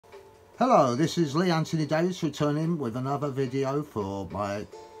Hello, this is Lee Anthony Davis returning with another video for my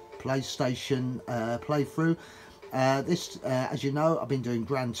PlayStation playthrough. As you know, I've been doing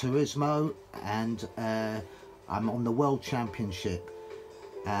Gran Turismo and I'm on the World Championship.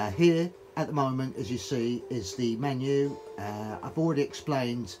 Here at the moment, as you see, is the menu. I've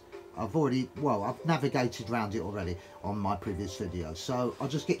navigated around it already on my previous video, so I'll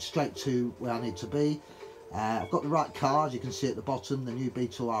just get straight to where I need to be. I've got the right car, as you can see at the bottom, the new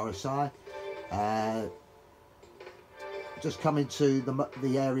B2 RSI. Just coming to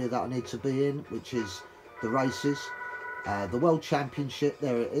the area that I need to be in, which is the races. The World Championship,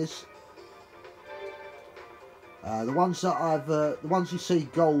 there it is. The ones you see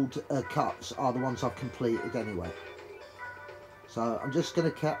gold cups are the ones I've completed anyway. So I'm just going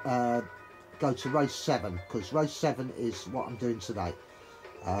to go to race 7, because race 7 is what I'm doing today.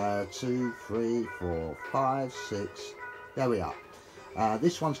 2, 3, 4, 5, 6. There we are.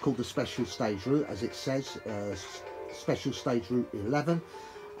 This one's called the Special Stage Route, as it says, Special Stage Route 11.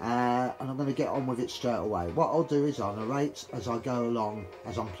 And I'm going to get on with it straight away. What I'll do is I'll narrate as I go along,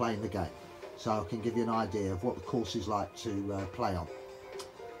 as I'm playing the game, so I can give you an idea of what the course is like to play on.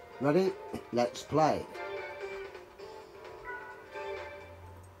 Ready? Let's play.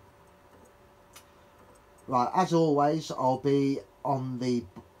 Right, as always, I'll be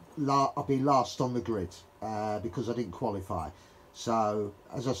last on the grid because I didn't qualify. So,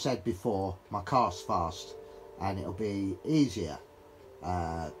 as I said before, my car's fast and it'll be easier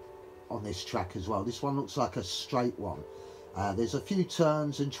on this track as well. This one looks like a straight one. There's a few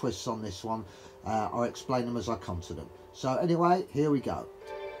turns and twists on this one. I'll explain them as I come to them. So anyway, here we go.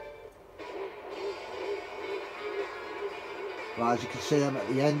 Right, as you can see, I'm at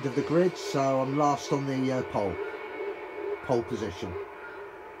the end of the grid, so I'm last on the pole position.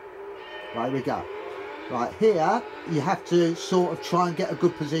 Right, here we go. Right, here you have to sort of try and get a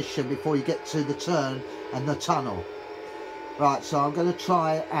good position before you get to the turn and the tunnel. Right, so I'm going to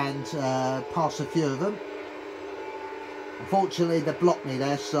try and pass a few of them. Unfortunately, they blocked me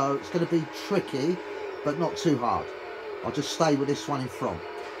there, so it's going to be tricky, but not too hard. I'll just stay with this one in front.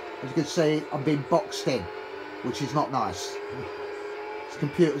 As you can see, I'm being boxed in, which is not nice. It's the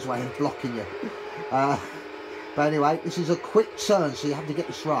computer's way of blocking you. But anyway, this is a quick turn, so you have to get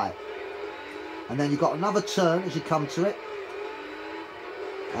this right. And then you've got another turn as you come to it.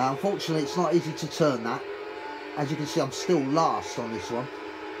 Unfortunately, it's not easy to turn that. As you can see, I'm still last on this one.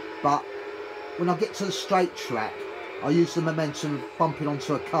 But when I get to the straight track, I use the momentum of bumping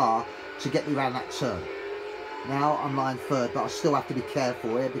onto a car to get me around that turn. Now I'm lying third, but I still have to be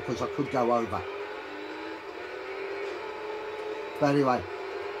careful here because I could go over. But anyway,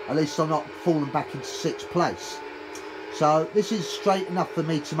 at least I'm not falling back into 6th place. So this is straight enough for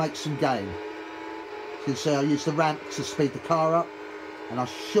me to make some gain. You can see I use the ramp to speed the car up, and I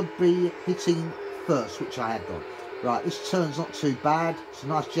should be hitting first, which I have done. Right, this turn's not too bad. It's a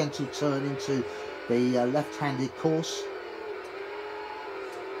nice gentle turn into the left-handed course.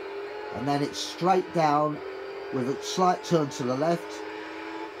 And then it's straight down with a slight turn to the left.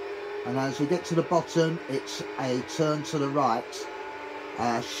 And as we get to the bottom, it's a turn to the right,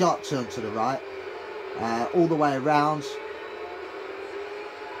 sharp turn to the right, all the way around.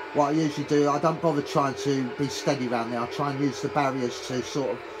 What I usually do, I don't bother trying to be steady around there. I try and use the barriers to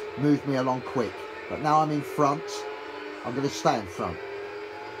sort of move me along quick. But now I'm in front, I'm going to stay in front.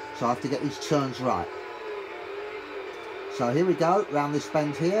 So I have to get these turns right. So here we go, round this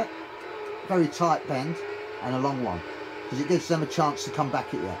bend here. Very tight bend and a long one, because it gives them a chance to come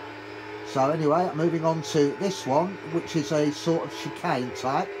back at you. So anyway, I'm moving on to this one, which is a sort of chicane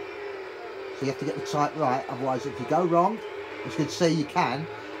type. So you have to get the type right, otherwise if you go wrong, as you can see, you can.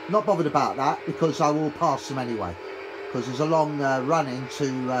 Not bothered about that, because I will pass them anyway, because there's a long run into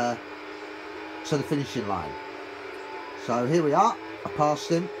the finishing line. So here we are, I passed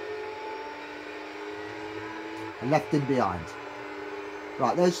him and left him behind.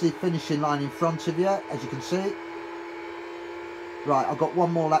 Right, there's the finishing line in front of you, as you can see. Right, I've got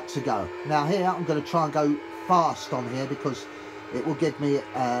one more lap to go. Now here, I'm going to try and go fast on here, because it will give me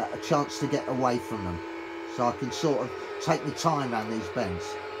a chance to get away from them. So I can sort of take my time around these bends.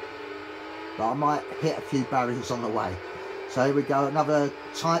 But I might hit a few barriers on the way. So here we go, another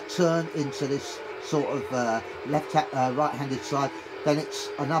tight turn into this sort of right-handed side. Then it's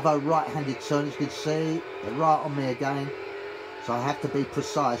another right-handed turn, as you can see. They're right on me again. So I have to be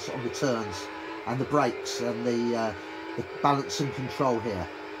precise on the turns and the brakes and the balance and control here.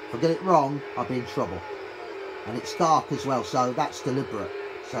 If I get it wrong, I'll be in trouble. And it's dark as well, so that's deliberate.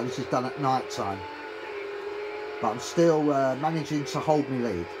 So this is done at night time. But I'm still managing to hold my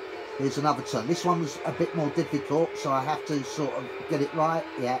lead. Here's another turn. This one was a bit more difficult, so I have to sort of get it right.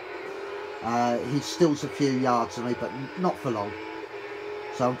 Yeah. He steals a few yards of me, but not for long.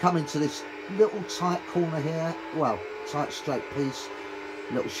 So I'm coming to this little tight corner here, well, tight straight piece,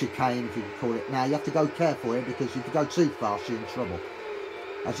 little chicane if you can call it. Now you have to go careful here, because if you go too fast you're in trouble.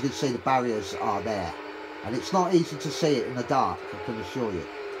 As you can see, the barriers are there, and it's not easy to see it in the dark, I can assure you.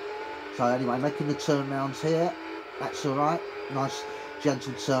 So anyway, making the turn rounds here, that's all right, nice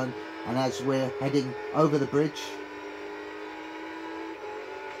gentle turn. And as we're heading over the bridge,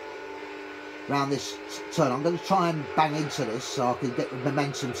 round this turn, I'm going to try and bang into this so I can get the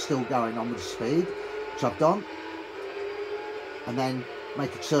momentum still going on with the speed, which I've done. And then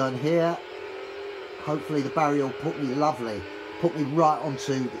make a turn here. Hopefully the barrier will put me right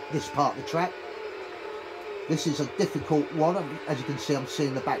onto this part of the track. This is a difficult one, as you can see I'm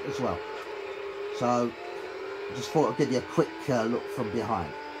seeing the back as well. So I just thought I'd give you a quick look from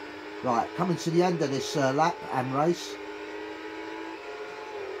behind. Right, coming to the end of this lap and race.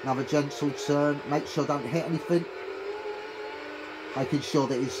 Another gentle turn, make sure I don't hit anything. Making sure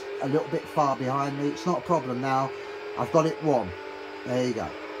that he's a little bit far behind me. It's not a problem now, I've got it wrong. There you go.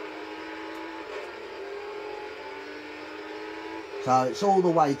 So it's all the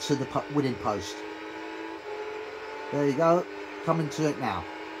way to the winning post. There you go, coming to it now.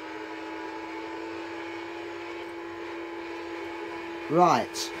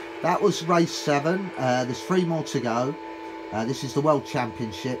 Right, that was race 7. There's 3 more to go. This is the World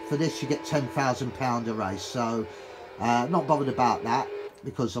Championship. For this you get £10,000 a race, so not bothered about that,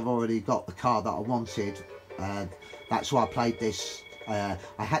 because I've already got the car that I wanted. That's why I played this. I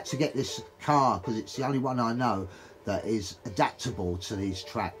had to get this car because it's the only one I know that is adaptable to these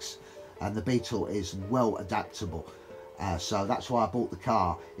tracks, and the Beetle is well adaptable. So that's why I bought the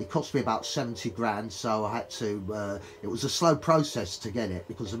car. It cost me about 70 grand, so I had to, it was a slow process to get it,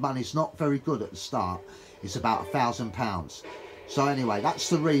 because the money's not very good at the start. It's about £1,000. So anyway, that's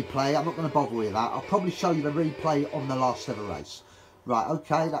the replay. I'm not going to bother with that. I'll probably show you the replay on the last ever race. Right,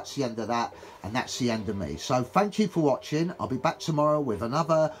 okay, that's the end of that, and that's the end of me. So thank you for watching. I'll be back tomorrow with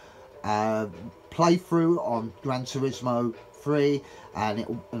another playthrough on Gran Turismo 3, and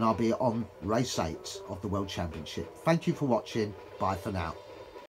I'll be on race 8 of the World Championship. Thank you for watching. Bye for now.